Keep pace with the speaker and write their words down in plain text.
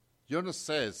Yo no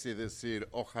sé si decir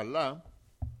ojalá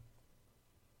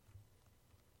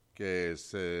que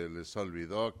se les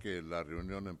olvidó que la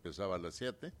reunión empezaba a las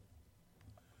 7,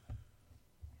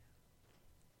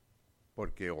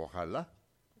 porque ojalá,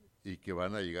 y que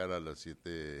van a llegar a las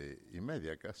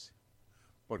 7:30 casi.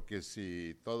 Porque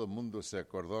si todo el mundo se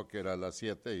acordó que era a las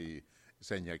 7 y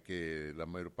seña que la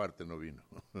mayor parte no vino.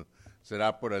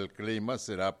 Será por el clima,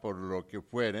 será por lo que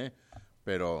fuere,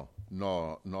 pero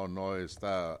no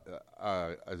está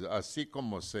así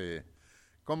como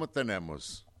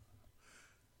tenemos.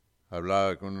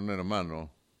 Hablaba con un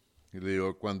hermano y le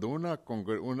digo, cuando una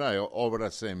obra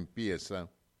se empieza,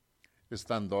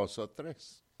 están 2 o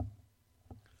 3.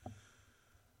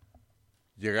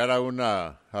 Llegar a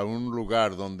un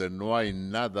lugar donde no hay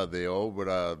nada de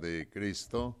obra de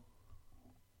Cristo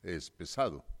es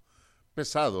pesado.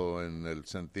 Pesado en el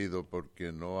sentido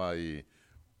porque no hay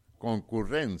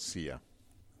concurrencia.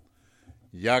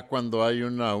 Ya cuando hay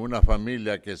una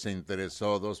familia que se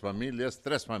interesó, 2 familias,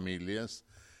 3 familias,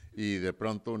 y de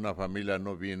pronto una familia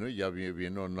no vino y ya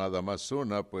vino nada más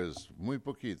una, pues muy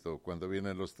poquito. Cuando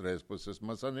vienen los 3, pues es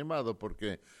más animado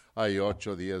porque hay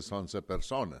 8, 10, 11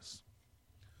 personas.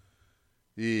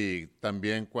 Y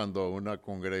también cuando una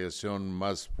congregación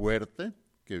más fuerte,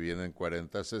 que vienen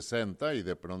 40, 60 y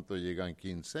de pronto llegan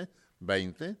 15,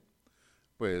 20,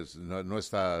 pues no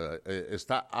está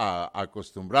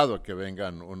acostumbrado a que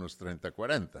vengan unos 30,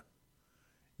 40.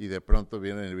 Y de pronto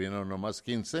vienen nomás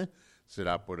 15,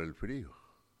 será por el frío.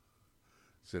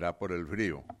 Será por el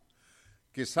frío.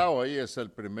 Quizá hoy es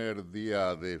el primer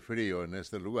día de frío en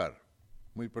este lugar,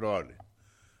 muy probable.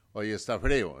 Hoy está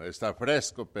frío, está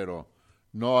fresco, pero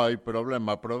no hay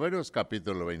problema. Proverbios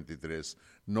capítulo 23,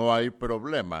 no hay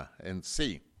problema en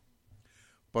sí,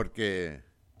 porque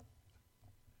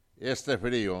este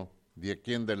frío de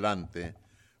aquí en adelante,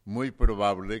 muy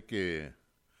probable que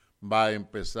va a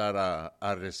empezar a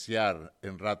arreciar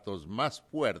en ratos más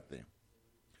fuerte.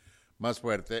 Más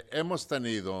fuerte. Hemos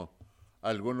tenido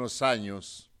algunos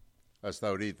años, hasta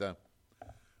ahorita,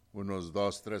 unos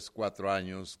 2, 3, 4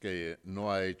 años que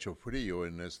no ha hecho frío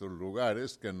en estos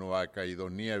lugares, que no ha caído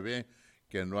nieve,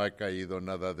 que no ha caído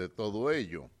nada de todo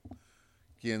ello.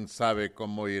 ¿Quién sabe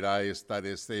cómo irá a estar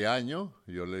este año?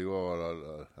 Yo le digo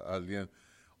a alguien,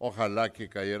 ojalá que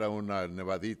cayera una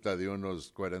nevadita de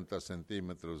unos 40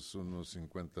 centímetros, unos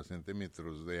 50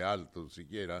 centímetros de alto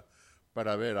siquiera,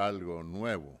 para ver algo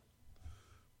nuevo.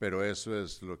 Pero eso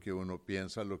es lo que uno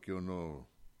piensa, lo que uno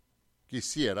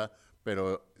quisiera,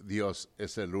 pero Dios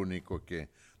es el único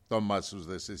que toma sus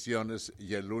decisiones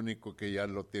y el único que ya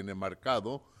lo tiene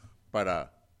marcado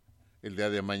para el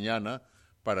día de mañana,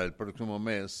 para el próximo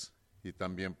mes y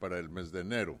también para el mes de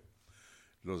enero.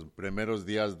 Los primeros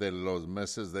días de los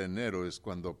meses de enero es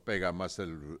cuando pega más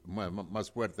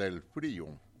fuerte el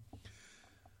frío.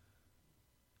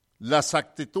 Las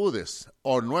actitudes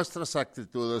o nuestras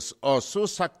actitudes o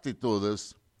sus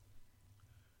actitudes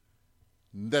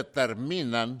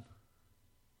determinan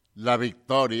la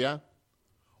victoria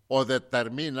o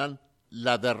determinan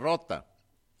la derrota.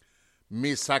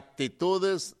 Mis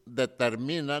actitudes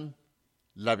determinan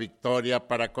la victoria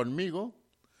para conmigo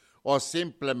o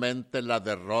simplemente la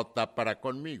derrota para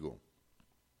conmigo.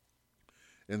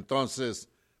 Entonces,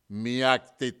 mi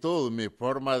actitud, mi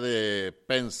forma de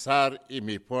pensar y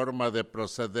mi forma de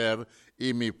proceder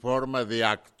y mi forma de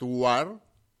actuar,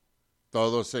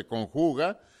 todo se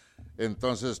conjuga,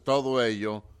 entonces todo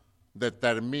ello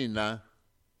determina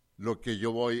lo que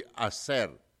yo voy a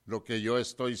hacer, lo que yo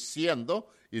estoy siendo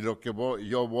y lo que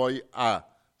yo voy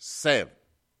a ser.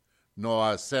 No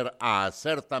a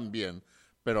hacer también,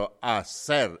 pero a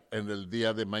hacer en el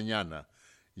día de mañana.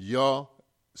 Yo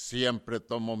siempre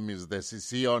tomo mis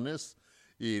decisiones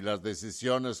y las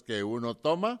decisiones que uno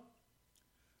toma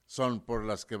son por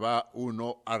las que va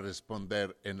uno a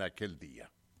responder en aquel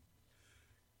día.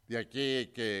 De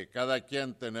aquí que cada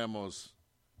quien tenemos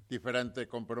diferente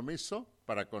compromiso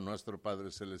para con nuestro Padre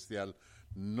Celestial.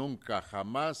 Nunca,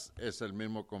 jamás es el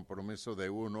mismo compromiso de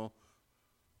uno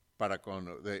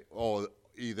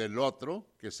y del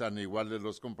otro, que sean iguales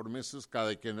los compromisos.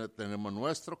 Cada quien tenemos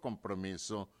nuestro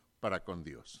compromiso para con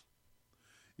Dios.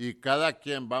 Y cada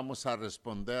quien vamos a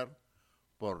responder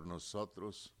por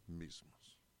nosotros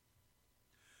mismos.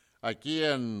 Aquí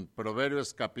en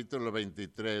Proverbios capítulo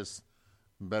 23,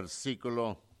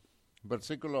 versículo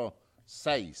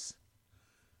 6.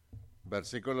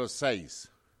 Versículo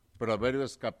 6.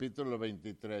 Proverbios capítulo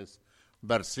 23,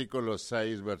 versículo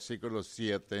 6, versículo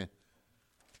 7.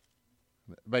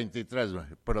 23,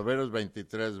 Proverbios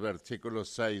 23, versículo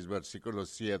 6, versículo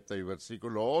 7 y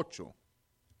versículo 8.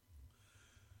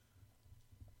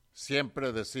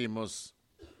 Siempre decimos,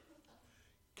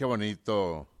 qué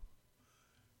bonito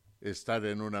estar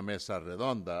en una mesa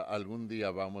redonda. Algún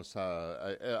día vamos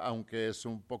aunque es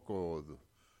un poco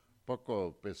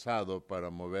pesado para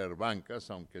mover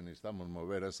bancas, aunque necesitamos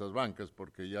mover esas bancas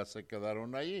porque ya se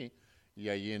quedaron ahí y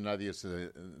allí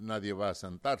nadie va a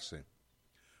sentarse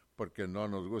porque no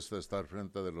nos gusta estar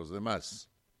frente de los demás.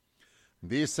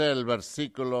 Dice el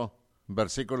versículo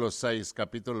 6,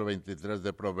 capítulo 23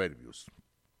 de Proverbios: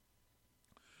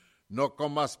 no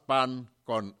comas pan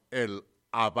con el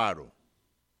avaro,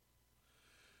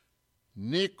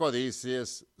 ni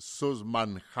codicies sus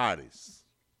manjares,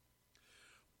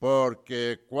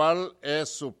 porque cuál es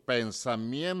su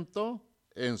pensamiento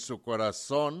en su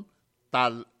corazón,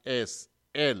 tal es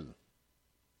él.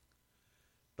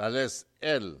 Tal es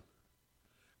él.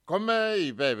 Come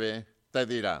y bebe, te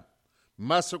dirá,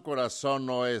 mas su corazón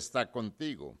no está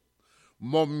contigo.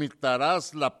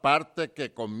 Vomitarás la parte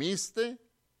que comiste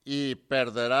y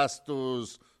perderás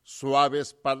tus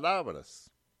suaves palabras.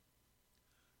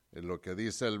 Es lo que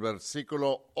dice el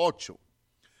versículo 8.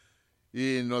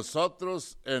 Y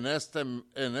nosotros en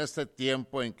este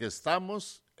tiempo en que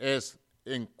estamos es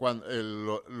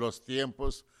los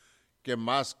tiempos que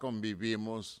más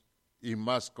convivimos y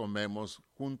más comemos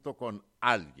junto con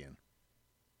alguien.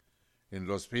 En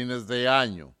los fines de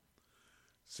año,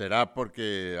 ¿será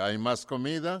porque hay más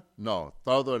comida? No,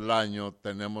 todo el año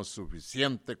tenemos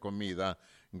suficiente comida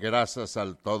gracias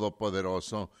al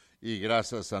Todopoderoso y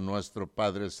gracias a nuestro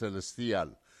Padre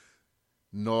Celestial.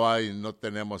 No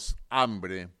tenemos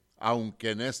hambre, aunque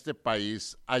en este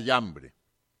país hay hambre.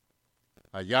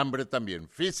 Hay hambre también,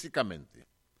 físicamente.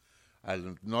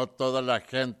 No toda la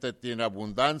gente tiene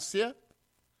abundancia.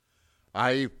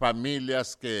 Hay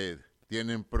familias que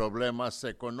tienen problemas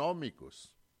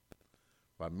económicos.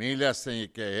 Familias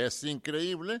que es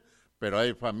increíble, pero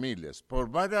hay familias, por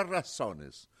varias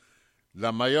razones.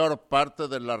 La mayor parte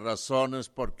de las razones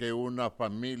porque una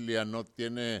familia no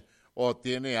tiene o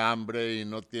tiene hambre y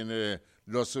no tiene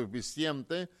lo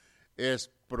suficiente, es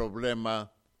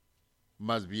problema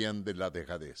más bien de la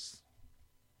dejadez.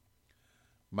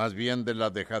 Más bien de la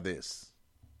dejadez.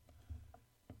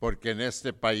 Porque en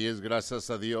este país, gracias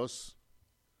a Dios,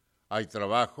 hay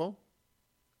trabajo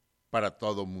para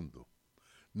todo mundo.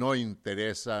 No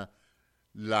interesa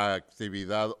la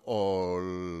actividad o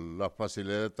la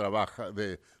facilidad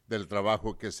del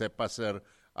trabajo que sepa hacer.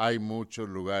 Hay muchos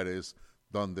lugares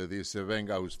donde dice,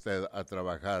 venga usted a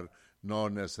trabajar, no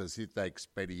necesita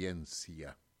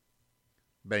experiencia,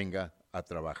 venga a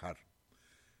trabajar.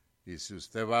 Y si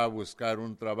usted va a buscar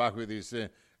un trabajo y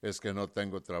dice, es que no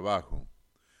tengo trabajo,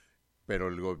 pero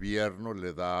el gobierno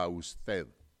le da a usted,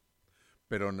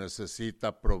 pero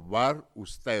necesita probar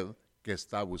usted que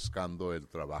está buscando el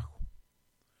trabajo.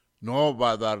 No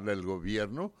va a darle el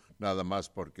gobierno nada más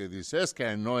porque dice, es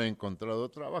que no he encontrado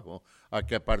trabajo. ¿A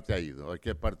qué parte ha ido? ¿A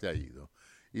qué parte ha ido?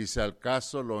 Y si al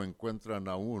caso lo encuentran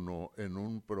a uno en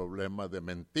un problema de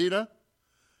mentira,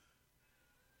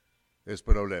 es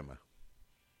problema.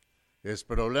 Es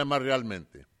problema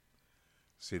realmente.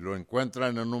 Si lo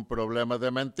encuentran en un problema de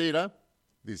mentira,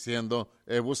 diciendo,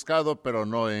 he buscado pero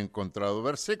no he encontrado.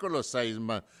 Versículo 6,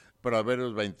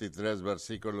 Proverbios 23,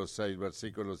 versículo 6,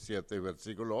 versículo 7 y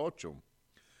versículo 8.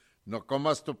 No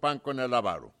comas tu pan con el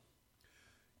avaro.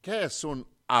 ¿Qué es un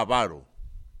avaro?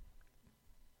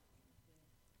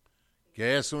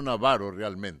 ¿Qué es un avaro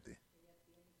realmente?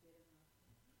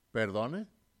 ¿Perdone?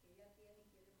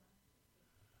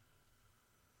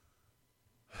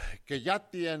 Que ya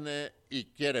tiene y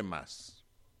quiere más.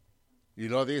 Y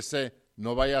lo dice,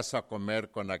 no vayas a comer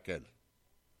con aquel.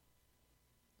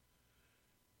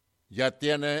 Ya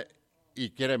tiene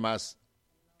y quiere más.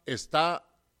 Es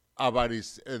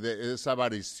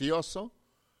avaricioso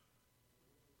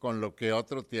con lo que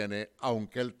otro tiene,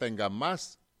 aunque él tenga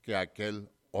más que aquel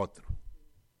otro.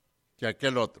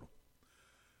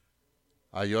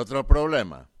 Hay otro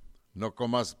problema. No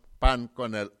comas pan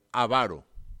con el avaro.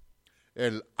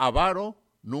 El avaro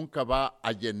nunca va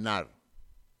a llenar.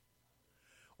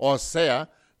 O sea,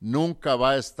 nunca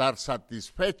va a estar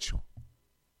satisfecho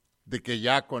de que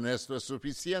ya con esto es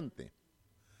suficiente.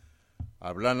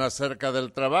 Hablan acerca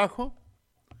del trabajo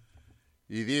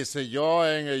y dice, yo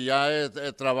ya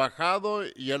he trabajado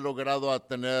y he logrado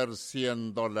tener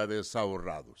 $100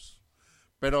 ahorrados.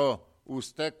 Pero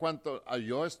usted, ¿cuánto?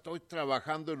 Yo estoy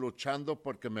trabajando y luchando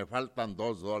porque me faltan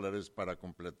 $2 para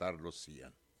completar los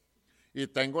 100. Y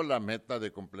tengo la meta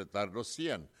de completar los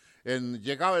 100.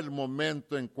 Llegaba el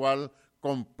momento en cual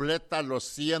completa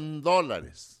los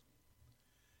 $100.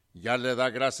 ¿Ya le da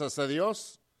gracias a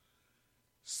Dios?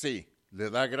 Sí, le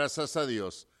da gracias a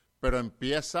Dios, pero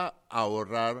empieza a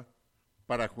ahorrar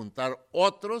para juntar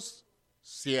otros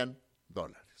 $100.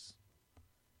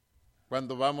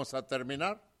 ¿Cuándo vamos a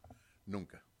terminar?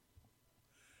 Nunca.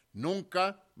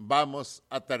 Nunca vamos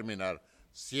a terminar.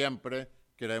 Siempre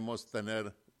queremos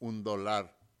tener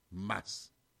 $1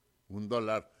 más.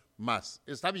 $1 más.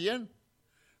 Está bien.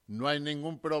 No hay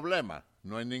ningún problema.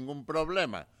 No hay ningún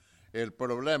problema. El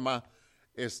problema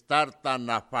es estar tan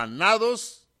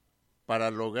afanados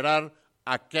para lograr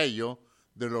aquello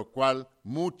de lo cual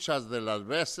muchas de las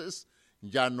veces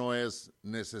ya no es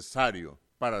necesario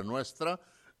para nuestra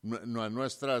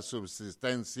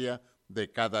subsistencia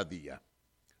de cada día.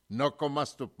 No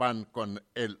comas tu pan con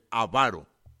el avaro.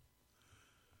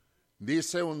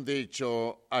 Dice un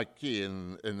dicho aquí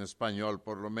en español,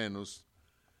 por lo menos,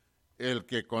 el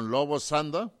que con lobos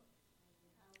anda,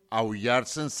 aullar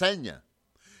se enseña.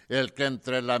 El que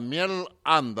entre la miel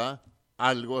anda,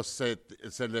 algo se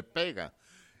le pega.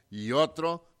 Y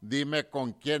otro, dime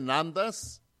con quién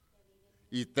andas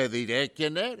y te diré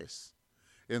quién eres.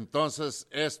 Entonces,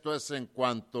 esto es en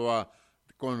cuanto a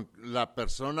con la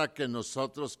persona que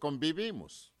nosotros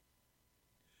convivimos.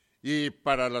 Y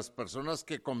para las personas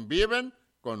que conviven,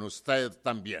 con usted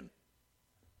también.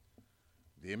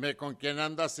 Dime con quién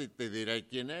andas y te diré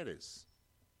quién eres.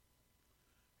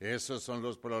 Esos son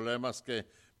los problemas que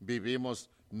vivimos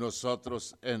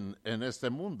nosotros en este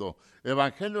mundo.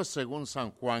 Evangelio según San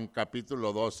Juan,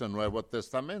 capítulo 12, Nuevo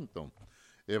Testamento.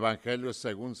 Evangelio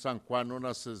según San Juan,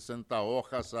 unas 60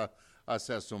 hojas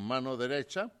hacia su mano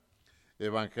derecha.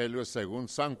 Evangelio según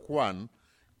San Juan,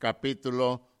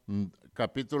 capítulo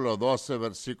 12,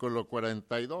 versículo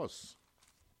 42.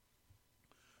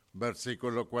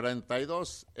 Versículo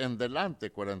 42 en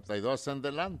delante, 42 en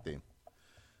delante.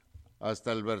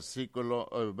 Hasta el versículo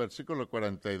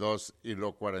 42 y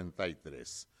lo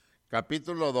 43.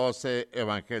 Capítulo 12,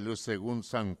 Evangelio según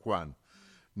San Juan.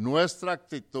 Nuestra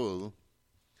actitud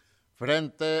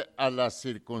frente a las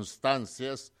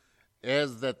circunstancias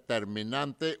es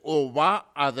determinante o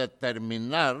va a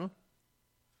determinar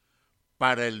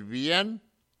para el bien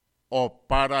o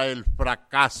para el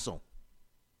fracaso.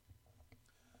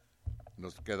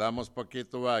 Nos quedamos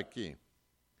poquito aquí.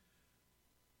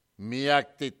 Mi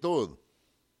actitud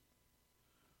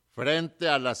frente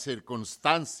a las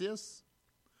circunstancias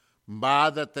va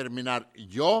a determinar,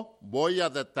 yo voy a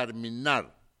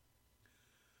determinar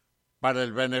para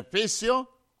el beneficio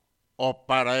o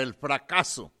para el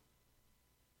fracaso.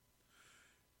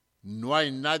 No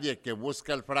hay nadie que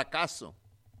busque el fracaso.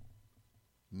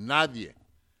 Nadie.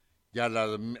 Y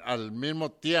al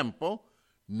mismo tiempo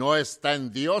no está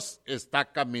en Dios,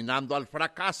 está caminando al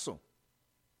fracaso.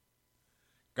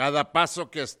 Cada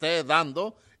paso que esté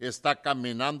dando está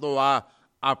caminando a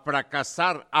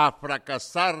fracasar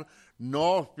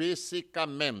no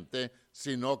físicamente,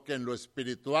 sino que en lo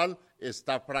espiritual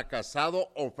está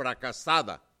fracasado o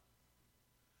fracasada.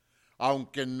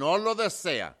 Aunque no lo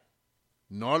desea,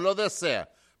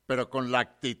 pero con la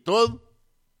actitud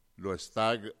lo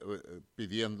está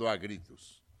pidiendo a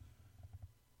gritos.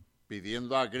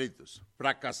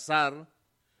 Fracasar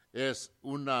es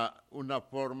una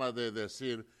forma de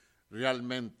decir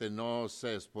realmente no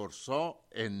se esforzó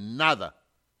en nada.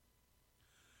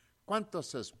 ¿Cuánto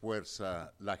se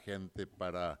esfuerza la gente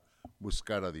para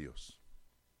buscar a Dios?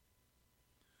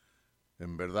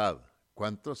 En verdad,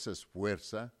 ¿cuánto se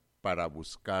esfuerza para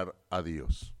buscar a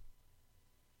Dios?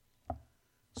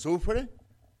 ¿Sufre?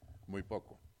 Muy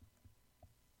poco.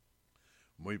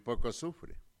 Muy poco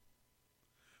sufre.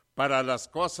 Para las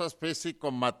cosas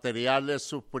físico-materiales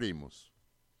sufrimos.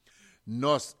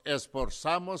 Nos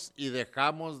esforzamos y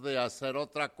dejamos de hacer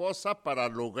otra cosa para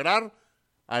lograr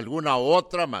alguna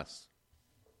otra más.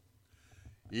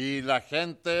 Y la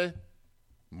gente,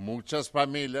 muchas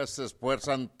familias se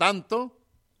esfuerzan tanto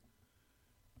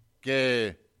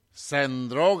que se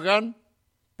endrogan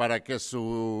para que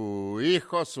su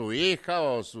hijo, su hija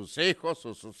o sus hijos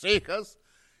o sus hijas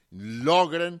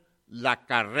logren la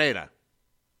carrera.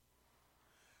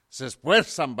 Se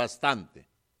esfuerzan bastante.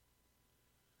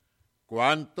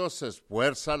 ¿Cuánto se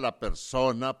esfuerza la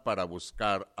persona para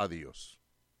buscar a Dios?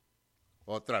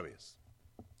 Otra vez.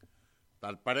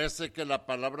 Tal parece que la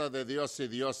palabra de Dios y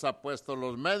Dios ha puesto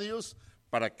los medios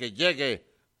para que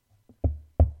llegue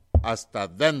hasta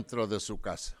dentro de su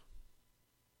casa.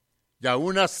 Y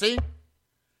aún así,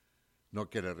 no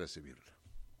quiere recibirla.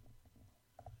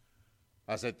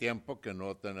 Hace tiempo que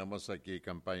no tenemos aquí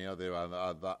campaña de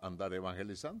andar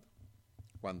evangelizando.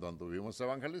 Cuando anduvimos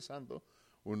evangelizando,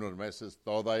 unos meses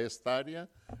toda esta área,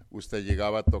 usted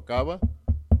llegaba, tocaba,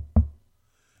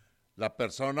 la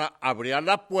persona abría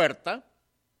la puerta,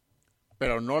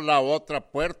 pero no la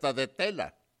otra puerta de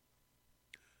tela.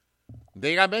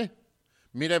 Dígame,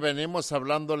 Mire, venimos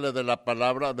hablándole de la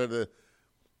palabra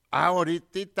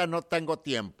ahorita no tengo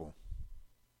tiempo.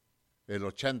 El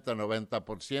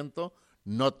 80-90%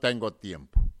 no tengo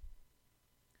tiempo.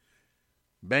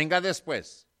 Venga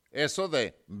después. Eso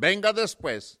de venga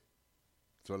después,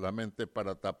 solamente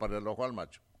para tapar el ojo al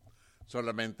macho.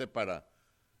 Solamente para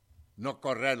no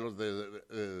correrlos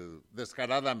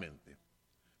descaradamente.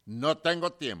 No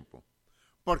tengo tiempo.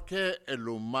 ¿Por qué el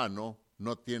humano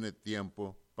no tiene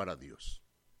tiempo para Dios?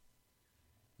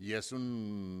 Y es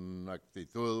una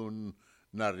actitud,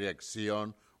 una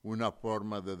reacción, una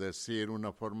forma de decir,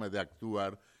 una forma de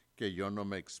actuar que yo no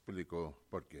me explico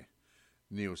por qué.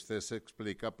 Ni usted se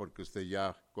explica porque usted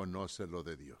ya conoce lo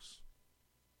de Dios.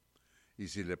 Y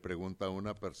si le pregunta a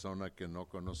una persona que no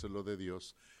conoce lo de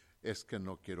Dios, es que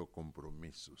no quiero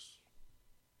compromisos.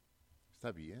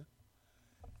 ¿Está bien?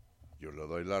 Yo le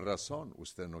doy la razón,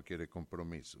 usted no quiere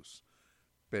compromisos.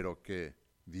 Pero que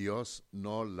Dios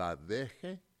no la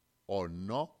deje o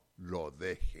no lo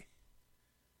deje.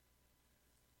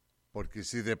 Porque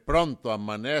si de pronto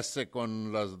amanece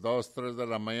con las 2, 3 de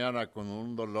la mañana con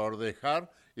un dolor de jar,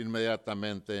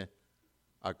 inmediatamente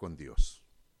a con Dios.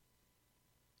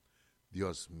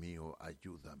 Dios mío,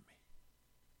 ayúdame.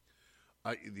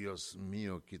 Ay, Dios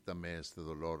mío, quítame este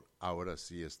dolor. Ahora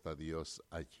sí está Dios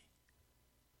allí.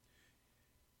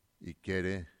 Y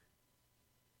quiere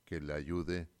que le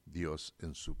ayude Dios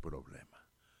en su problema.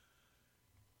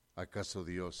 ¿Acaso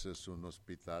Dios es un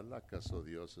hospital? ¿Acaso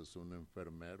Dios es un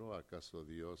enfermero? ¿Acaso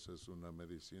Dios es una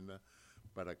medicina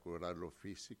para curar lo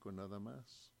físico nada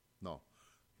más? No,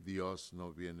 Dios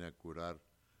no viene a curar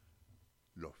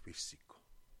lo físico,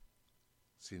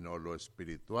 sino lo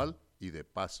espiritual y de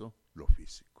paso lo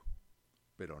físico.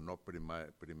 Pero no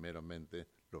primeramente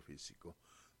lo físico.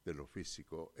 De lo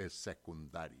físico es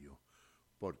secundario,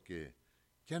 porque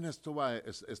 ¿quién estaba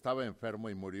enfermo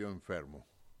y murió enfermo?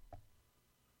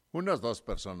 Unas 2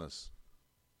 personas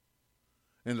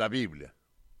en la Biblia.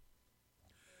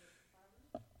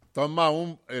 Toma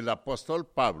el apóstol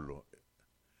Pablo.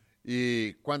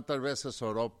 ¿Y cuántas veces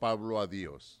oró Pablo a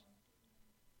Dios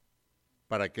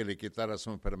para que le quitara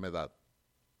su enfermedad?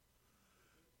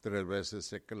 3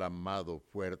 veces he clamado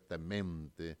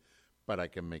fuertemente para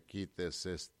que me quites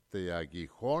este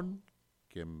aguijón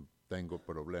que tengo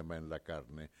problema en la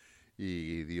carne.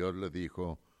 Y Dios le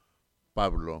dijo,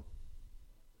 Pablo,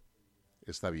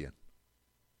 está bien.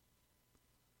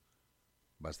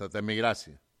 Bástate mi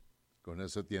gracia. Con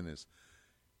eso tienes.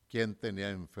 ¿Quién tenía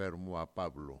enfermo a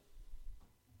Pablo?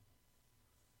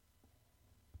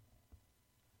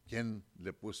 ¿Quién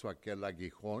le puso aquel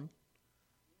aguijón?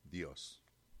 Dios.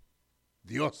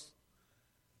 Dios.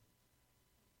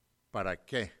 ¿Para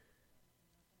qué?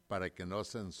 Para que no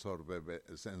se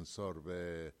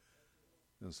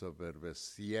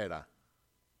ensoberbeciera.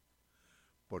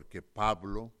 Porque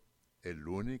Pablo, el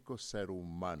único ser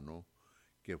humano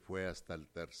que fue hasta el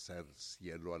tercer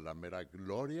cielo, a la mera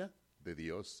gloria de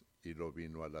Dios, y lo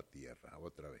vino a la tierra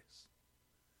otra vez.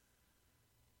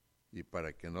 Y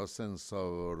para que no se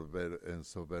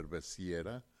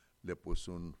ensoberbeciera, le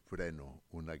puso un freno,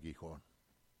 un aguijón.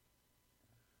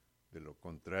 De lo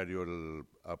contrario, el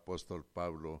apóstol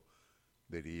Pablo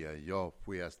diría, yo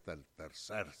fui hasta el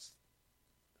tercer.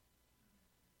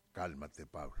 Cálmate,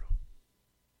 Pablo.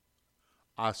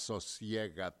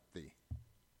 Asosiégate.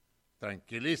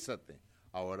 Tranquilízate.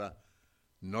 Ahora,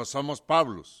 no somos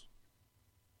Pablos.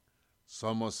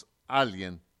 Somos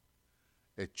alguien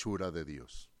hechura de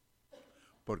Dios.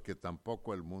 Porque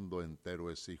tampoco el mundo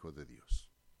entero es hijo de Dios.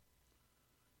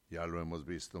 Ya lo hemos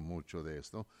visto mucho de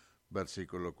esto.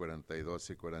 Versículo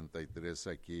 42 y 43,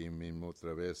 aquí mismo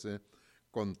otra vez.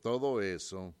 Con todo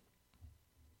eso,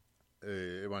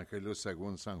 Evangelio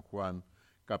según San Juan,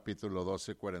 capítulo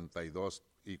 12, 42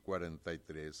 y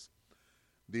 43.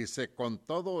 Dice, con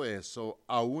todo eso,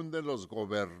 aún de los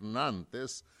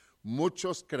gobernantes,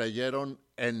 muchos creyeron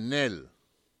en él.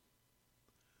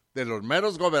 De los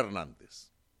meros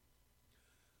gobernantes.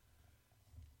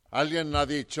 Alguien ha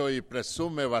dicho y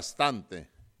presume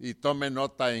bastante, y tome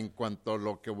nota en cuanto a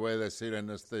lo que voy a decir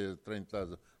en este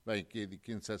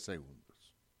 15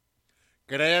 segundos.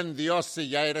 Cree en Dios y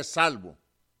ya eres salvo.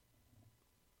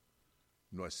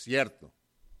 No es cierto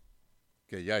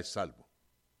que ya es salvo.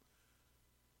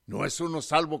 ¿No es uno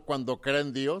salvo cuando cree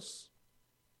en Dios?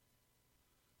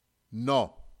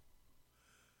 No.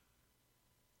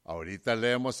 Ahorita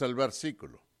leemos el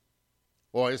versículo.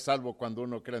 ¿O es salvo cuando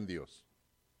uno cree en Dios?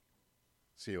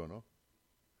 ¿Sí o no?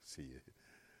 Sí.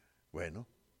 Bueno,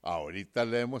 ahorita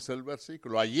leemos el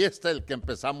versículo. Allí está el que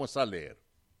empezamos a leer.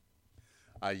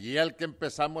 Allí el que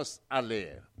empezamos a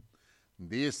leer.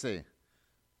 Dice,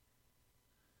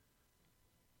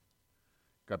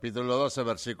 capítulo 12,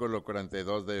 versículo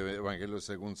 42 de Evangelio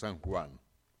según San Juan.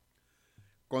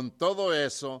 Con todo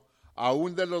eso,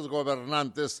 aún de los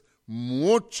gobernantes,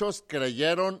 muchos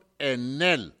creyeron en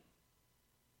él.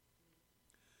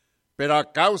 Pero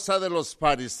a causa de los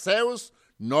fariseos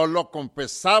no lo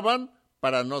confesaban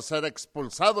para no ser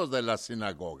expulsados de la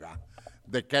sinagoga.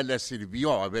 ¿De qué les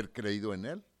sirvió haber creído en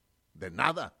él? De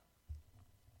nada.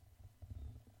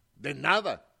 De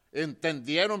nada.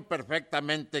 Entendieron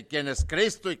perfectamente quién es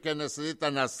Cristo y qué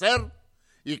necesitan hacer,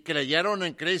 y creyeron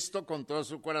en Cristo con todo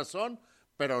su corazón,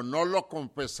 pero no lo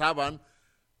confesaban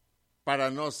para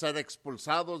no ser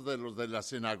expulsados de los de la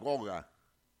sinagoga.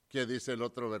 ¿Qué dice el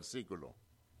otro versículo?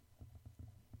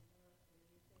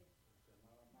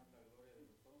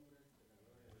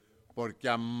 Porque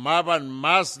amaban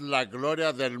más la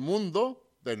gloria del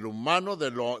mundo, del humano,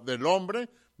 del hombre,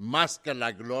 más que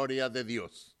la gloria de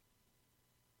Dios.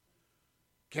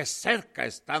 Qué cerca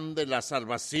están de la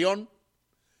salvación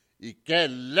y qué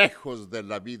lejos de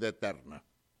la vida eterna.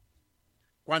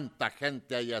 ¿Cuánta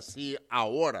gente hay así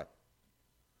ahora?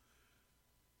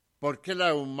 ¿Por qué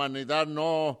la humanidad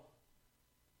no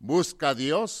busca a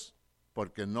Dios?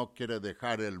 Porque no quiere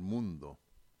dejar el mundo.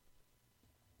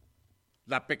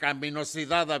 La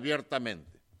pecaminosidad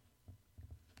abiertamente.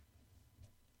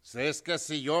 Es que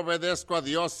si yo obedezco a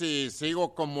Dios y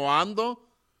sigo como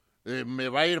ando, me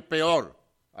va a ir peor.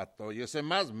 Atóyese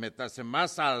más, métase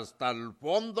más hasta el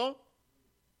fondo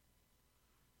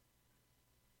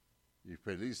y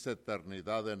feliz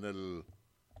eternidad en el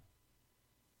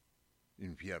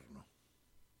infierno.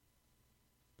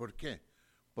 ¿Por qué?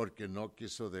 Porque no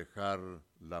quiso dejar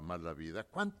la mala vida.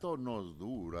 ¿Cuánto nos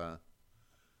dura?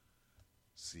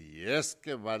 Si es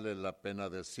que vale la pena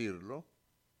decirlo,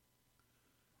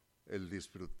 el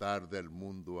disfrutar del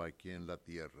mundo aquí en la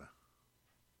tierra.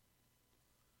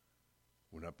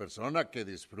 Una persona que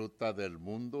disfruta del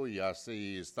mundo y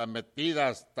está metida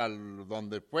hasta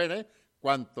donde fuere,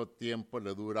 ¿cuánto tiempo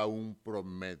le dura un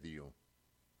promedio?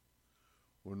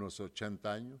 ¿Unos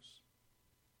 80 años?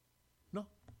 No.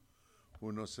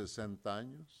 ¿Unos 60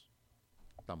 años?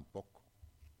 Tampoco.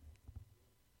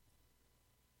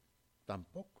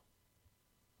 Tampoco.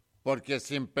 Porque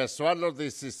si empezó a los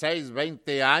 16,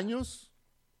 20 años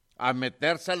a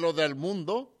meterse a lo del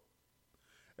mundo,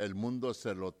 el mundo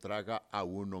se lo traga a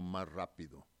uno más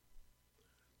rápido.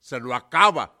 Se lo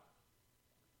acaba.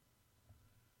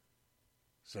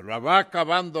 Se lo va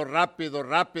acabando rápido,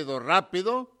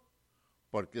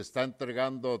 porque está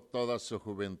entregando toda su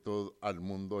juventud al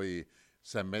mundo y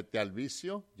se mete al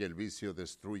vicio, y el vicio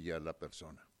destruye a la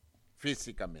persona,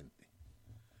 físicamente.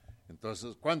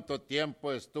 Entonces, ¿cuánto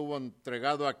tiempo estuvo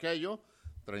entregado a aquello?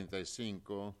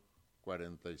 35,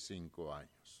 45 años.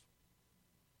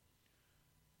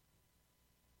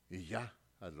 Y ya,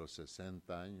 a los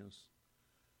 60 años,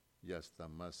 ya está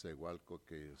más sehualca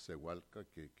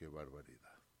que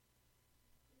barbaridad.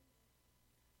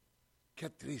 Qué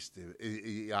triste,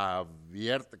 y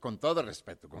advierte, con todo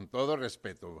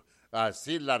respeto,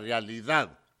 así la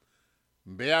realidad.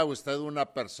 Vea usted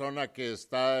una persona que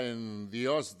está en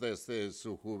Dios desde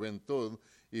su juventud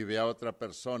y vea otra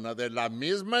persona de la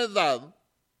misma edad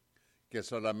que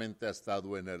solamente ha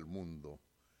estado en el mundo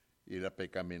y la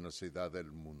pecaminosidad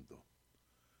del mundo.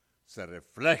 Se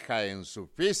refleja en su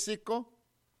físico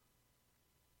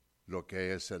lo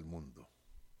que es el mundo.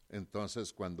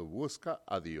 Entonces, cuando busca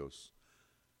a Dios,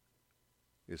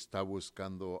 está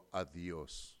buscando a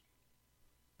Dios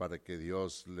para que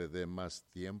Dios le dé más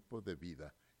tiempo de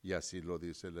vida. Y así lo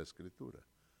dice la Escritura.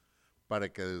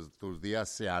 Para que tus días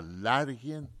se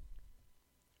alarguen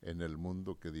en el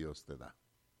mundo que Dios te da.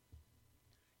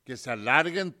 Que se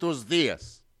alarguen tus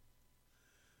días.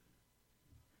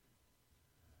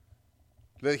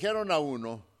 Le dijeron a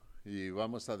uno, y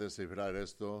vamos a descifrar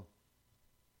esto,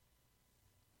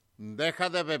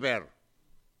 deja de beber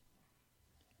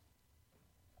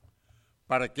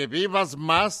para que vivas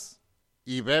más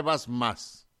y bebas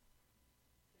más.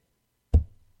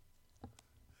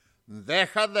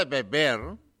 Deja de beber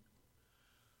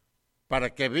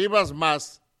para que vivas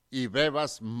más y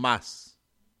bebas más.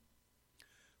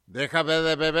 Deja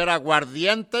de beber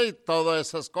aguardiente y todas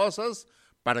esas cosas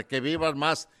para que vivas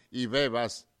más y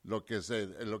bebas lo que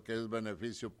es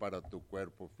beneficio para tu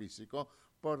cuerpo físico,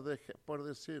 por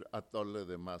decir atole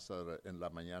de masa en la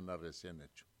mañana recién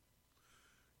hecho.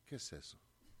 ¿Qué es eso?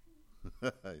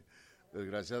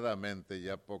 Desgraciadamente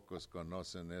ya pocos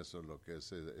conocen eso, lo que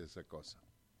es esa cosa.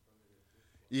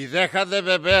 Y deja de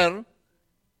beber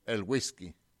el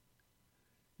whisky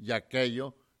y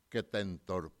aquello que te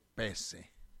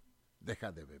entorpece.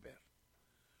 Deja de beber,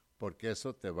 porque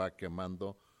eso te va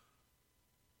quemando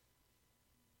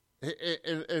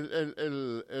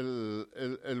El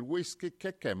whisky,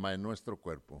 ¿qué quema en nuestro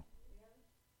cuerpo?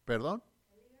 ¿Perdón?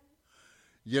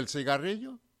 ¿Y el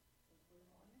cigarrillo?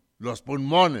 Los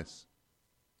pulmones.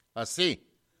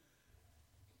 Así.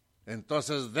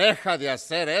 Entonces deja de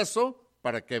hacer eso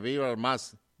para que vivas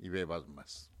más y bebas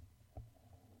más.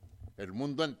 ¿El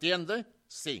mundo entiende?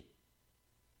 Sí.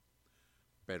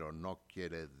 Pero no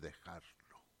quiere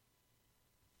dejarlo.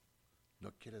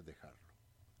 No quiere dejarlo.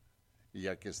 Y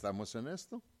ya que estamos en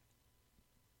esto,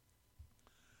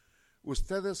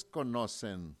 ¿ustedes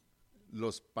conocen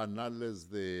los panales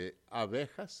de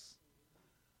abejas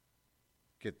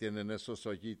que tienen esos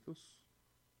hoyitos?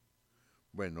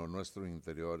 Bueno, nuestro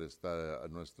interior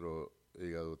nuestro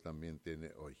hígado también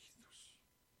tiene hoyitos.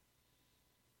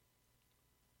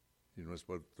 Y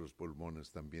nuestros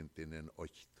pulmones también tienen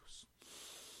hoyitos.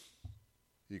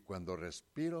 Y cuando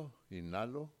respiro,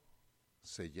 inhalo,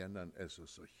 se llenan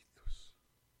esos hoyitos.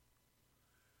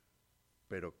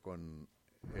 Pero con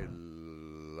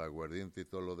el aguardiente y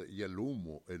todo y el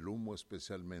humo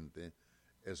especialmente,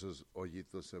 esos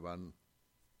hoyitos se van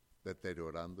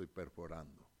deteriorando y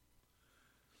perforando.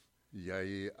 Y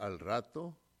ahí al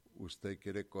rato, usted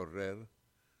quiere correr,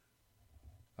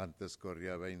 antes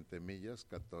corría 20 millas,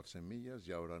 14 millas,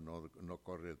 y ahora no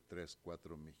corre 3,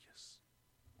 4 millas.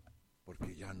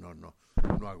 Porque ya no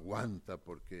aguanta,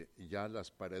 porque ya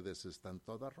las paredes están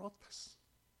todas rotas.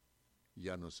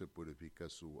 Ya no se purifica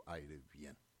su aire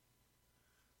bien.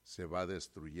 Se va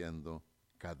destruyendo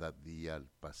cada día al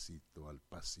pasito, al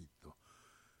pasito.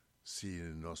 Si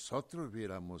nosotros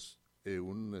viéramos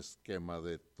un esquema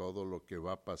de todo lo que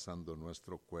va pasando en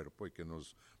nuestro cuerpo y que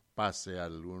nos pase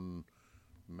algún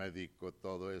médico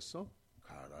todo eso,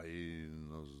 caray,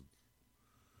 nos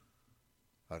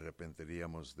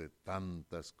arrepentiríamos de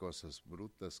tantas cosas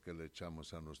brutas que le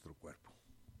echamos a nuestro cuerpo.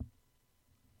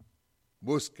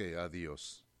 Busque a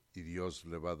Dios y Dios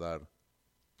le va a dar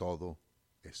todo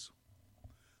eso.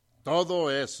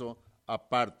 Todo eso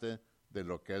aparte de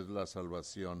lo que es la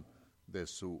salvación de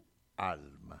su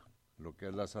alma. Lo que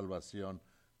es la salvación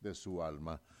de su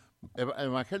alma.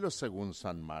 Evangelio según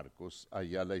San Marcos,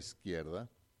 allá a la izquierda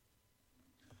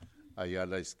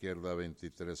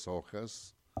 23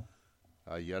 hojas.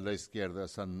 Allá a la izquierda,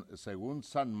 según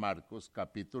San Marcos,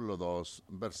 capítulo 2,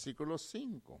 versículo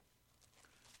 5.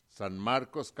 San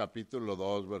Marcos capítulo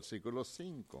 2, versículo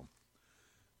 5.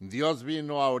 Dios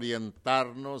vino a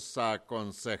orientarnos, a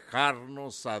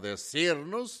aconsejarnos, a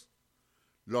decirnos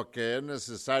lo que es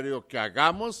necesario que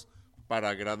hagamos para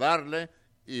agradarle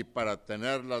y para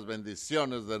tener las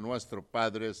bendiciones de nuestro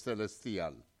Padre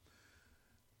Celestial.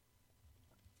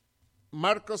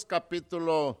 Marcos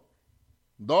capítulo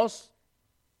 2,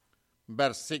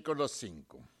 versículo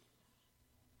 5.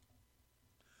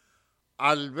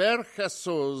 Al ver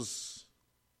Jesús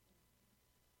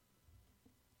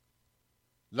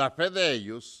la fe de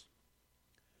ellos,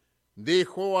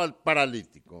 dijo al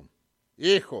paralítico: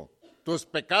 Hijo, tus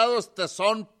pecados te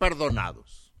son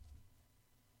perdonados.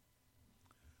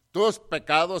 Tus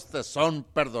pecados te son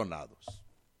perdonados.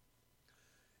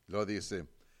 Lo dice.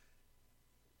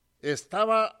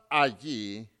 Estaban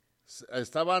allí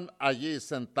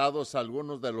sentados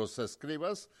algunos de los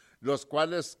escribas, los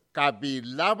cuales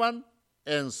cavilaban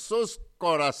en sus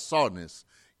corazones.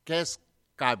 ¿Qué es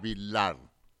cavilar?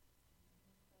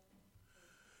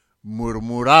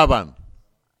 Murmuraban.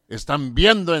 Están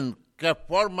viendo en qué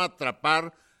forma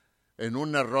atrapar en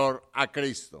un error a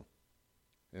Cristo.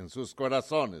 En sus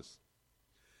corazones.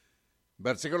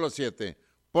 Versículo 7.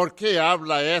 ¿Por qué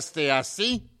habla este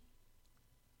así?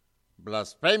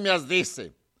 Blasfemias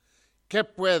dice.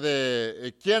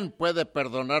 ¿Quién puede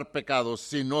perdonar pecados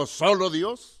si no solo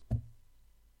Dios?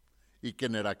 ¿Y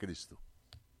quién era Cristo?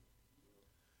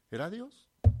 ¿Era Dios?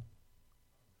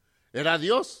 ¿Era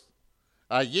Dios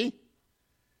allí?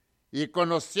 Y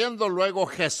conociendo luego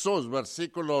Jesús,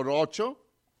 versículo 8,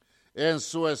 en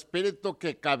su espíritu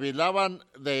que cavilaban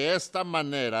de esta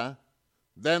manera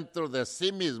dentro de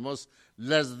sí mismos,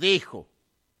 les dijo: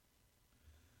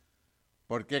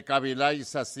 ¿por qué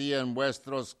caviláis así en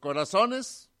vuestros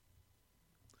corazones?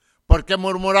 ¿Por qué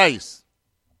murmuráis?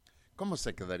 ¿Cómo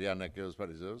se quedarían aquellos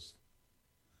fariseos?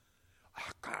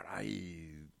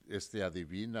 Caray,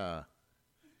 adivina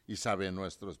y sabe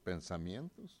nuestros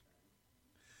pensamientos.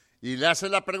 Y le hace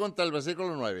la pregunta al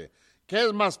versículo 9. ¿Qué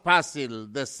es más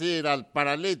fácil decir al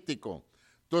paralítico: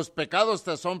 tus pecados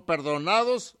te son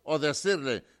perdonados? O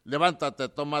decirle: levántate,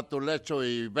 toma tu lecho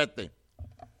y vete.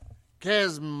 ¿Qué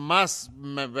es más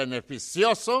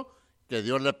beneficioso? ¿Que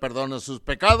Dios le perdone sus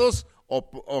pecados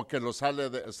o que lo sane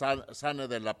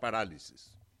de la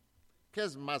parálisis? ¿Qué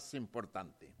es más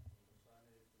importante?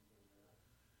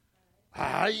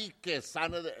 ¡Ay, que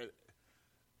sane!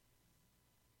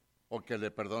 O que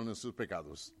le perdonen sus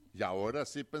pecados. Y ahora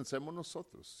sí pensemos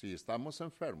nosotros, si estamos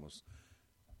enfermos,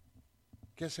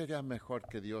 ¿qué sería mejor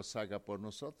que Dios haga por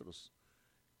nosotros?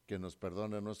 ¿Que nos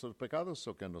perdone nuestros pecados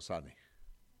o que nos sane?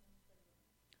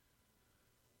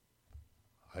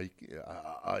 Hay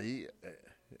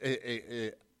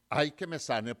que me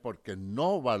sane porque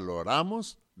no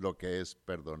valoramos lo que es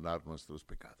perdonar nuestros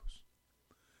pecados.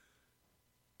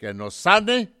 Que nos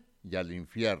sane y al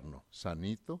infierno,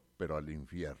 sanito, pero al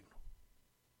infierno.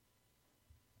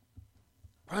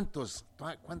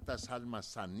 ¿Cuántas almas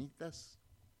sanitas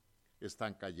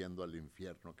están cayendo al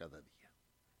infierno cada día?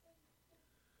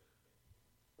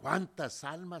 ¿Cuántas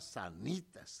almas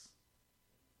sanitas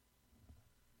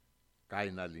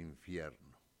caen al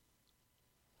infierno?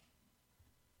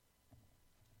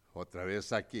 Otra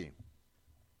vez aquí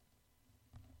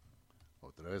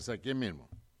mismo.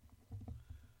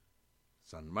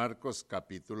 San Marcos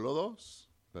capítulo 2,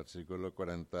 versículo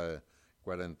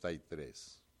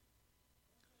 43.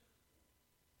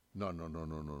 No,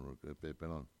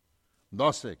 perdón.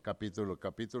 12, capítulo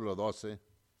 12,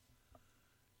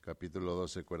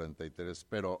 43.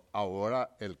 Pero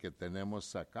ahora el que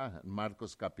tenemos acá,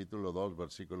 Marcos capítulo 2,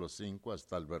 versículo 5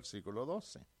 hasta el versículo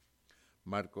 12.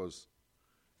 Marcos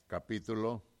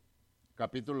capítulo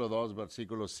 2,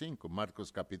 versículo 5.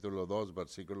 Marcos capítulo 2,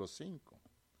 versículo 5.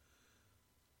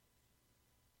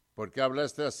 ¿Por qué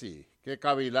hablaste así? ¿Qué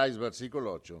caviláis?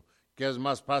 Versículo 8. ¿Qué es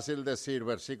más fácil decir?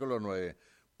 Versículo 9.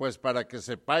 Pues para que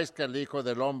sepáis que el Hijo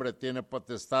del Hombre tiene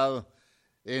potestad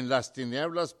en las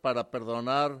tinieblas para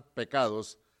perdonar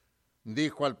pecados,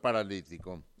 dijo al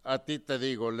paralítico, a ti te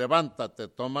digo, levántate,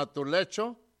 toma tu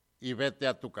lecho y vete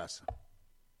a tu casa.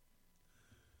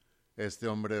 Este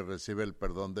hombre recibe el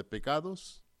perdón de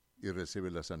pecados y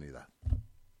recibe la sanidad.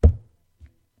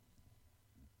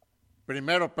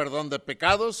 Primero, perdón de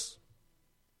pecados.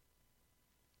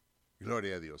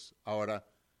 Gloria a Dios.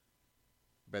 Ahora,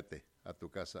 vete a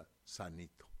tu casa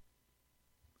sanito.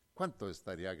 ¿Cuánto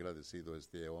estaría agradecido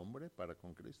este hombre para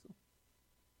con Cristo?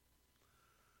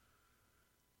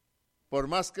 Por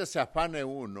más que se afane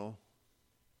uno,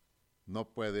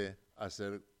 no puede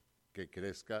hacer que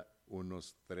crezca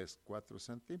unos 3, 4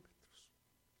 centímetros,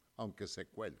 aunque se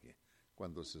cuelgue.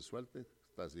 Cuando se suelte,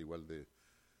 estás igual de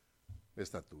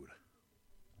estatura.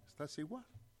 Estás igual.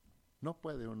 No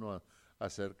puede uno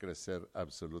hacer crecer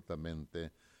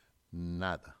absolutamente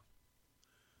nada.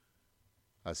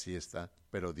 Así está,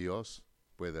 pero Dios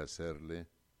puede hacerle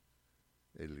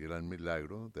el gran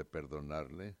milagro de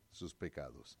perdonarle sus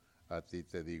pecados. A ti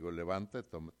te digo,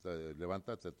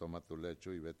 levántate, toma tu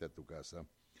lecho y vete a tu casa.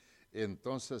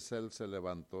 Entonces él se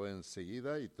levantó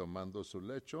enseguida y tomando su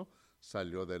lecho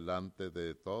salió delante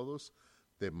de todos,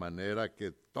 de manera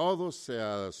que todos se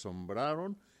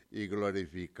asombraron y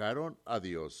glorificaron a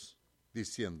Dios,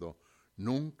 diciendo,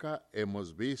 nunca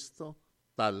hemos visto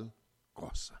tal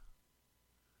cosa.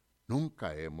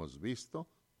 Nunca hemos visto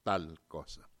tal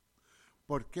cosa.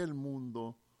 ¿Por qué el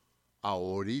mundo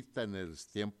ahorita en el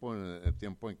tiempo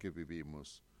en que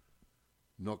vivimos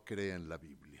no cree en la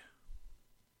Biblia?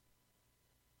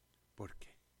 ¿Por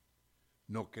qué?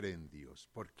 No cree en Dios.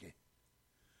 ¿Por qué?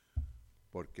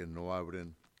 Porque no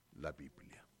abren la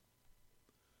Biblia.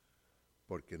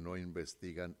 Porque no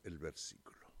investigan el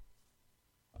versículo.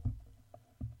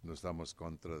 No estamos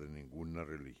contra de ninguna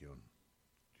religión.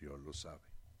 Dios lo sabe.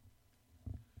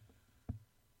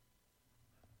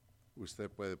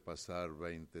 Usted puede pasar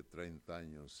 20, 30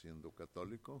 años siendo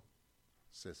católico,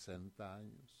 60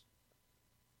 años,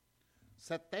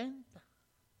 70,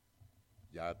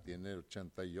 ya tiene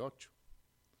 88,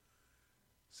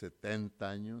 70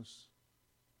 años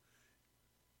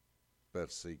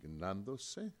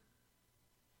persignándose.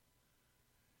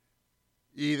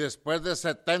 Y después de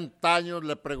 70 años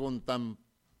le preguntan,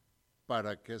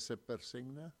 ¿para qué se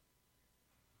persigna?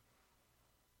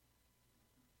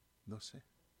 No sé.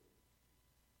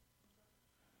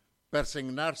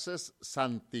 Persignarse es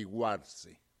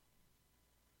santiguarse.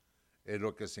 Es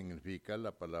lo que significa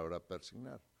la palabra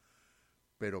persignar.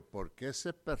 Pero ¿por qué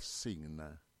se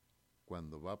persigna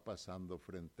cuando va pasando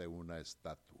frente a una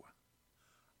estatua,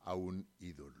 a un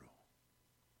ídolo?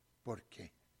 ¿Por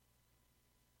qué?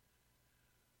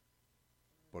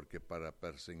 Porque para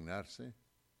persignarse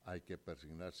hay que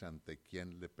persignarse ante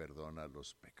quien le perdona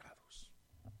los pecados.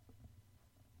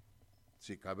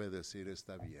 Si cabe decir,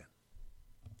 está bien.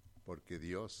 Porque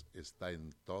Dios está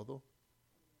en todo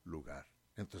lugar.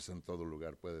 Entonces en todo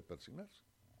lugar puede persignarse.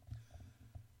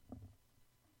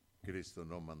 Cristo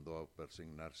no mandó a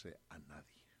persignarse a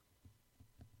nadie.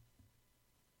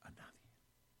 A nadie.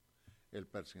 El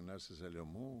persignarse salió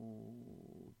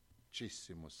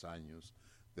muchísimos años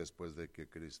después de que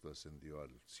Cristo ascendió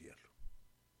al cielo.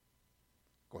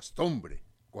 Costumbre,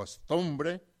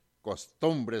 costumbre,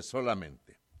 costumbre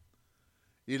solamente.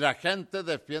 Y la gente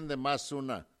defiende más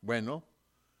otra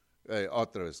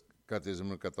vez,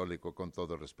 Catecismo Católico, con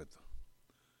todo respeto.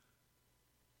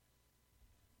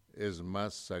 Es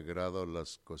más sagrado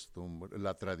las costumbres,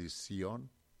 la tradición,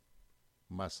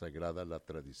 más sagrada la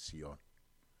tradición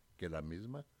que la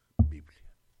misma Biblia.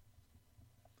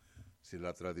 Si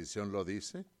la tradición lo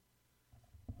dice,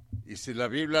 y si la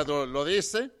Biblia lo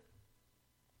dice,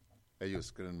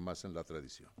 ellos creen más en la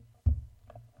tradición.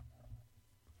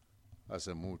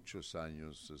 Hace muchos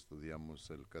años estudiamos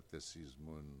el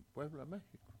catecismo en Puebla,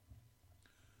 México,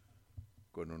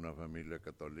 con una familia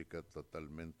católica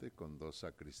totalmente, con 2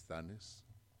 sacristanes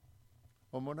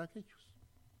o monaguillos,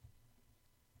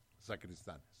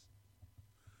 sacristanes,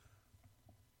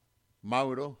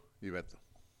 Mauro y Beto,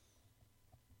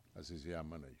 así se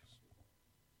llaman ellos.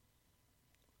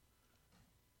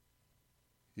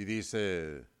 Y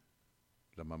dice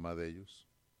la mamá de ellos: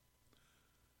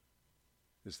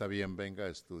 está bien, venga,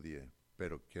 estudie,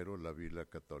 pero quiero la Biblia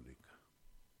católica.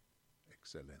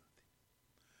 Excelente.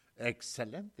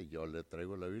 Excelente, yo le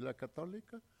traigo la Biblia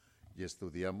católica y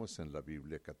estudiamos en la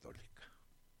Biblia católica.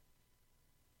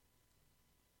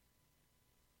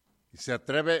 ¿Y se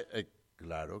atreve?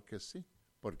 Claro que sí,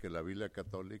 porque la Biblia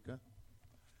católica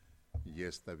y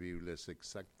esta Biblia es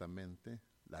exactamente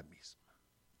la misma.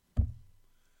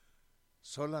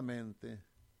 Solamente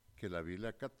que la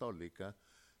Biblia católica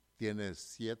tiene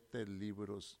 7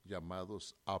 libros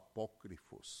llamados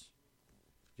apócrifos,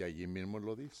 y allí mismo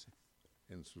lo dice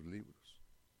en sus libros.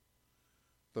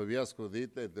 Tobías,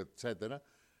 Judith, etcétera,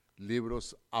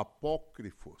 libros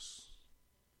apócrifos.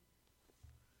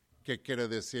 ¿Qué quiere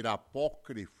decir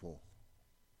apócrifo?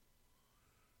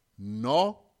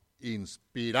 No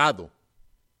inspirado.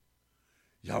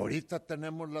 Y ahorita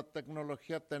tenemos la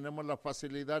tecnología, tenemos la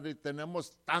facilidad y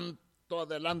tenemos tanto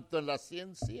adelanto en la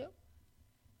ciencia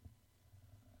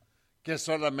que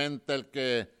solamente el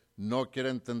que no quiere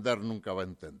entender nunca va a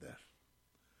entender.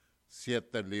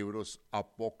 7 libros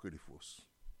apócrifos.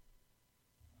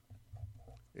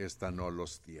 Esta no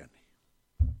los tiene.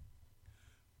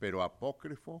 Pero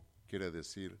apócrifo quiere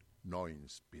decir no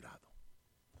inspirado.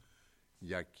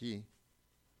 Y aquí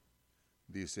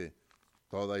dice: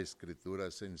 toda escritura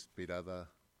es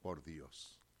inspirada por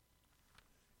Dios.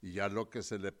 Y ya lo que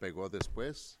se le pegó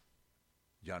después,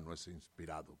 ya no es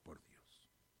inspirado por Dios.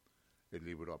 El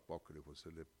libro apócrifo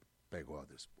se le pegó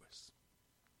después.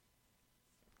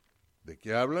 ¿De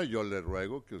qué habla? Yo le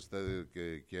ruego que usted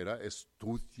que quiera,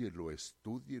 estúdielo.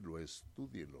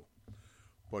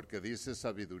 Porque dice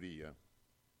sabiduría: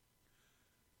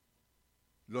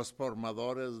 los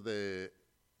formadores de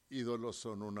ídolos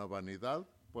son una vanidad,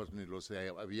 pues ni los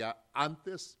había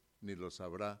antes, ni los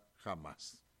habrá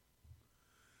jamás.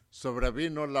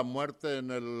 Sobrevino la muerte en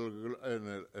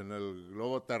el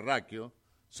globo terráqueo,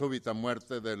 súbita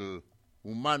muerte del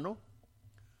humano,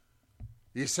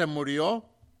 y se murió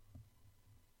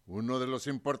uno de los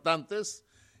importantes,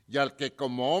 y al que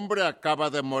como hombre acaba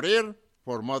de morir,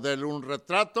 formó de él un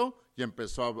retrato y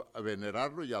empezó a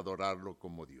venerarlo y a adorarlo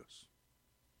como Dios.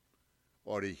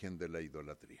 Origen de la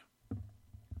idolatría.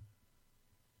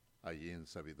 Allí en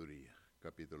Sabiduría,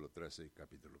 capítulo 13 y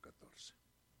capítulo 14.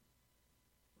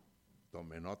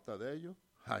 Tome nota de ello.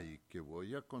 Ay, que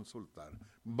voy a consultar.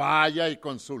 Vaya y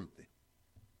consulte.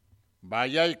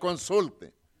 Vaya y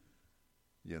consulte.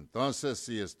 Y entonces,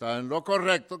 si está en lo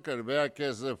correcto, que vea que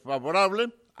es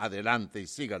favorable, adelante y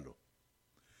sígalo.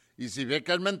 Y si ve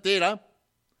que es mentira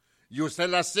y usted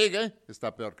la sigue,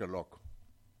 está peor que loco.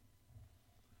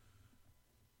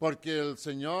 Porque el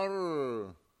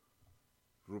señor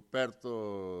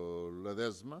Ruperto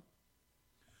Ledesma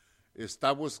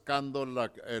está buscando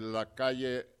en la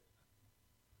calle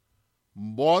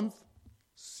Bond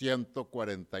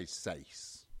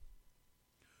 146.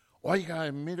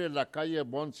 Oiga, mire la calle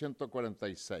Bond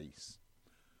 146.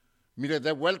 Mire,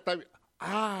 de vuelta.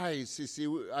 Ay, sí,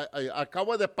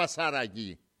 acabo de pasar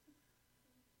allí.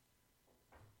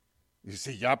 Y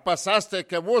si ya pasaste,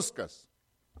 ¿qué buscas?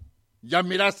 Ya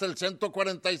miraste el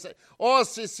 146. Oh,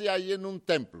 sí, ahí en un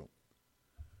templo.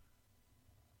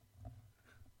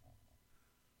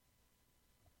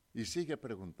 Y sigue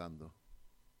preguntando.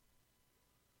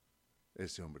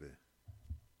 Ese hombre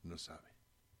no sabe.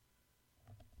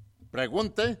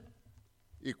 Pregunte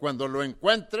y cuando lo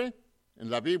encuentre en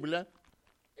la Biblia,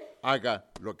 haga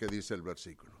lo que dice el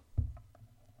versículo.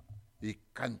 Y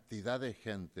cantidad de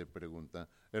gente pregunta: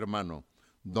 hermano,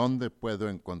 ¿dónde puedo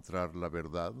encontrar la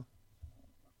verdad?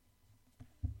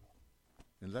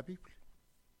 En la Biblia.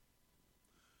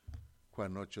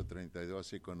 Juan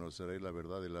 8:32, y conoceréis la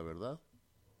verdad y la verdad.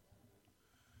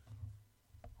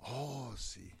 Oh,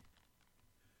 sí.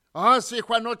 Ah, sí,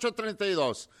 Juan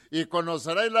 8:32. Y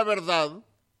conoceréis la verdad.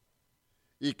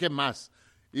 ¿Y qué más?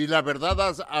 Y la verdad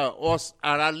os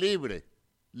hará libre.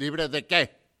 ¿Libre de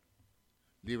qué?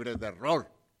 Libre de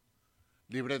error,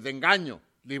 libre de engaño,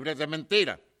 libre de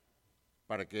mentira.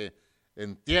 Para que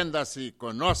entiendas y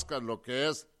conozcas lo que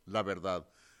es la verdad.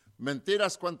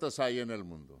 ¿Mentiras cuántas hay en el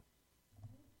mundo?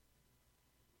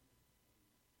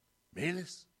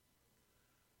 Miles.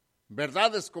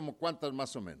 ¿Verdades como cuántas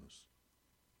más o menos?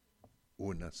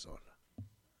 Una sola.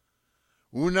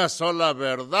 Una sola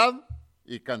verdad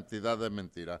y cantidad de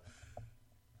mentira.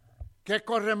 ¿Qué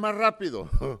corre más rápido?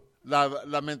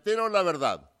 ¿La mentira o la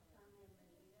verdad?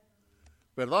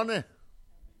 ¿Perdone?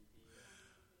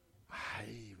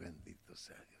 Ay, bendito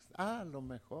sea Dios. A lo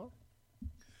mejor.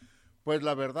 Pues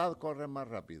la verdad corre más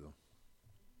rápido.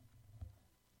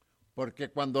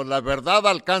 Porque cuando la verdad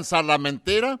alcanza la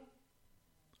mentira,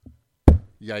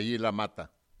 y ahí la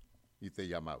mata, y te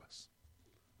llamabas.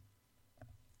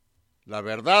 La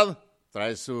verdad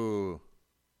trae su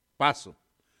paso.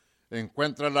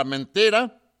 Encuentra la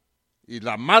mentira y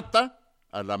la mata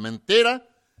a la mentira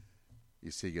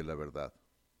y sigue la verdad.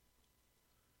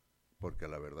 Porque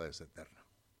la verdad es eterna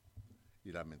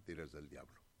y la mentira es del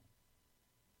diablo.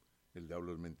 El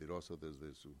diablo es mentiroso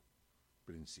desde su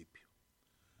principio.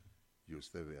 Y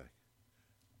usted vea,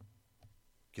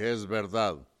 ¿qué es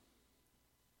verdad?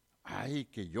 Ay,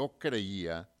 que yo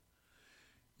creía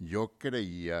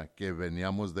que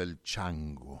veníamos del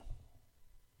chango.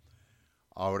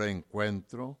 Ahora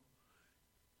encuentro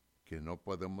que no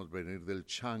podemos venir del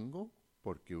chango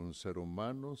porque un ser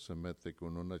humano se mete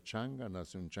con una changa,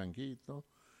 nace un changuito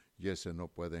y ese no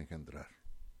puede engendrar,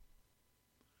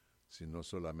 sino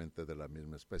solamente de la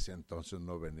misma especie. Entonces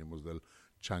no venimos del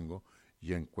chango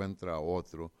y encuentra a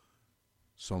otro,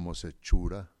 somos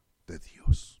hechura de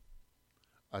Dios.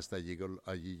 Hasta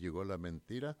allí llegó la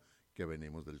mentira que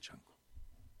venimos del chango.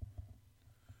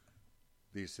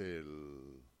 Dice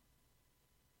el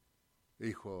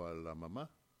hijo a la mamá: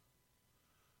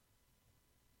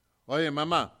 oye,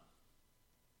 mamá,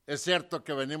 ¿es cierto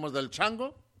que venimos del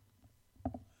chango?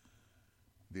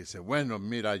 Dice, bueno,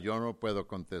 mira, yo no puedo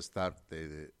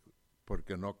contestarte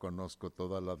porque no conozco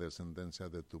toda la descendencia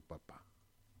de tu papá.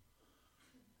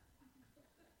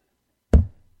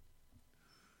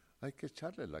 Hay que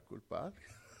echarle la culpa a alguien.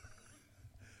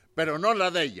 Pero no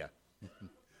la de ella,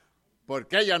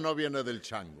 porque ella no viene del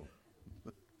chango.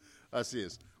 Así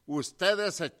es. Usted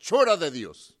es hechura de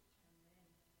Dios,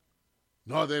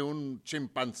 no de un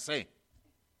chimpancé.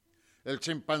 El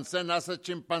chimpancé nace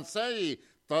chimpancé y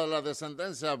toda la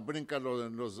descendencia brinca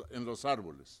en los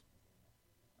árboles.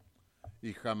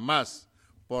 Y jamás,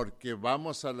 porque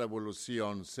vamos a la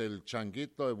evolución, si el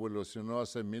changuito evolucionó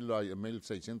hace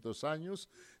 1600 años,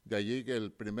 de allí que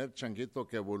el primer changuito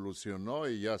que evolucionó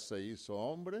y ya se hizo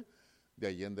hombre, de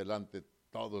allí en adelante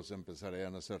todos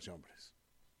empezarían a hacerse hombres.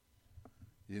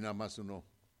 Y nada más uno.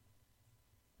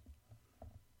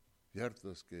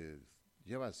 Cierto es que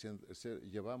llevan cierta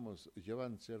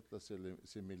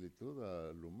similitud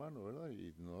al humano, ¿verdad?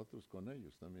 Y nosotros con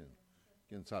ellos también.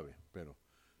 ¿Quién sabe? Pero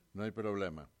no hay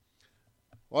problema.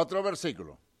 Otro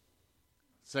versículo.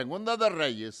 Segunda de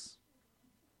Reyes,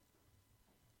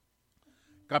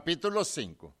 capítulo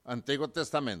 5, Antiguo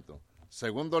Testamento.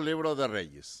 Segundo libro de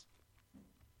Reyes.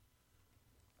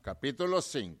 Capítulo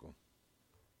 5.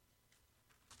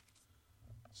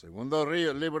 Segundo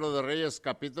libro de Reyes,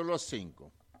 capítulo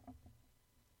 5.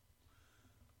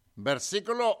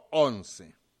 Versículo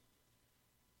 11.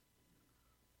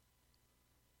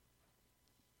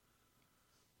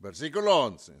 Versículo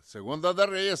 11. Segunda de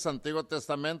Reyes, Antiguo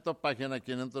Testamento, página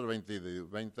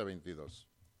 522.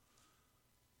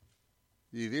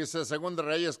 Y dice Segunda de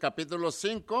Reyes, capítulo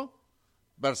 5,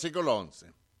 versículo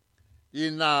 11.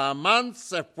 Y Naamán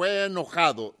se fue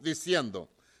enojado, diciendo,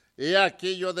 he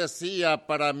aquí yo decía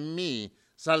para mí,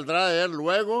 saldrá él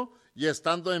luego, y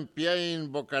estando en pie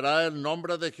invocará el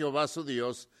nombre de Jehová su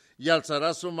Dios, y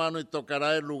alzará su mano y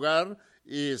tocará el lugar,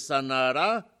 y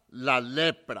sanará la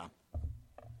lepra.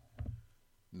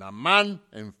 Naamán,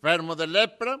 enfermo de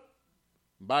lepra,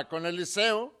 va con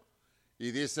Eliseo,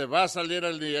 y dice, va a salir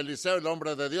Eliseo, el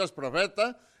hombre de Dios,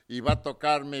 profeta, y va a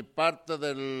tocar mi parte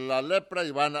de la lepra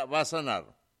y va a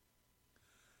sanar.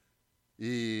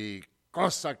 Y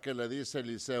cosa que le dice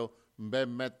Eliseo, ve,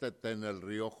 métete en el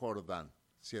río Jordán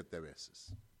 7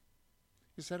 veces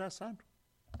y serás sano.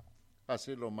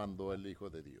 Así lo mandó el Hijo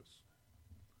de Dios,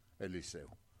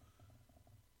 Eliseo.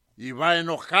 Y va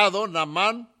enojado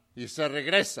Naamán y se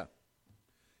regresa,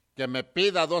 que me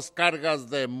pida 2 cargas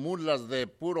de mulas de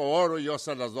puro oro y yo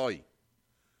se las doy.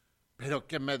 Pero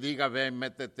que me diga, ven,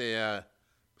 métete a...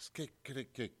 Pues, ¿qué cree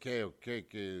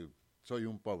que soy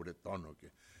un pobretón o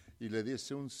qué? Y le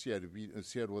dice un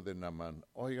siervo de Naamán,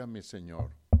 oiga mi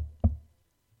señor,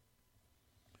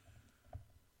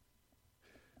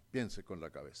 piense con la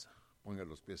cabeza, ponga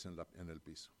los pies en el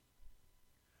piso.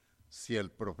 Si el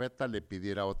profeta le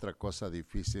pidiera otra cosa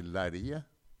difícil, ¿la haría?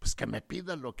 Pues que me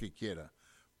pida lo que quiera.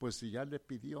 Pues si ya le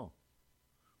pidió,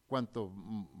 ¿cuánto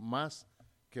más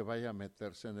que vaya a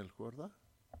meterse en el Jordán?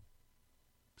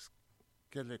 Pues,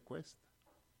 ¿qué le cuesta?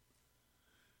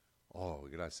 Oh,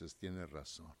 gracias, tiene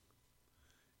razón.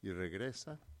 Y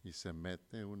regresa y se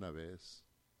mete una vez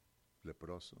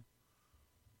leproso,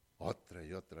 otra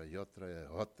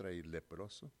y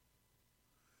leproso.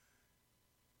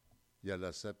 Y a la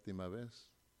 7ª vez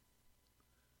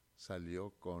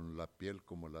salió con la piel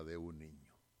como la de un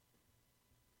niño.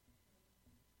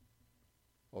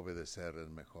 Obedecer es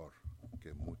mejor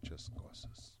que muchas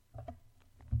cosas.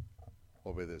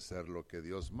 Obedecer lo que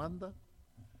Dios manda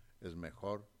es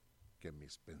mejor que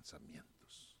mis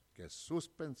pensamientos, que sus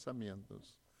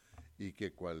pensamientos y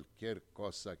que cualquier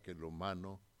cosa que el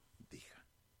humano diga.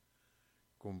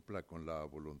 Cumpla con la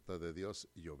voluntad de Dios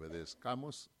y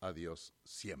obedezcamos a Dios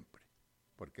siempre,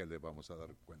 porque le vamos a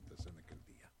dar cuentas en aquel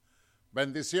día.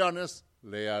 Bendiciones,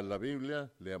 lea la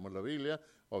Biblia, leamos la Biblia,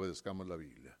 obedezcamos la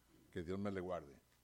Biblia. Que Dios me le guarde.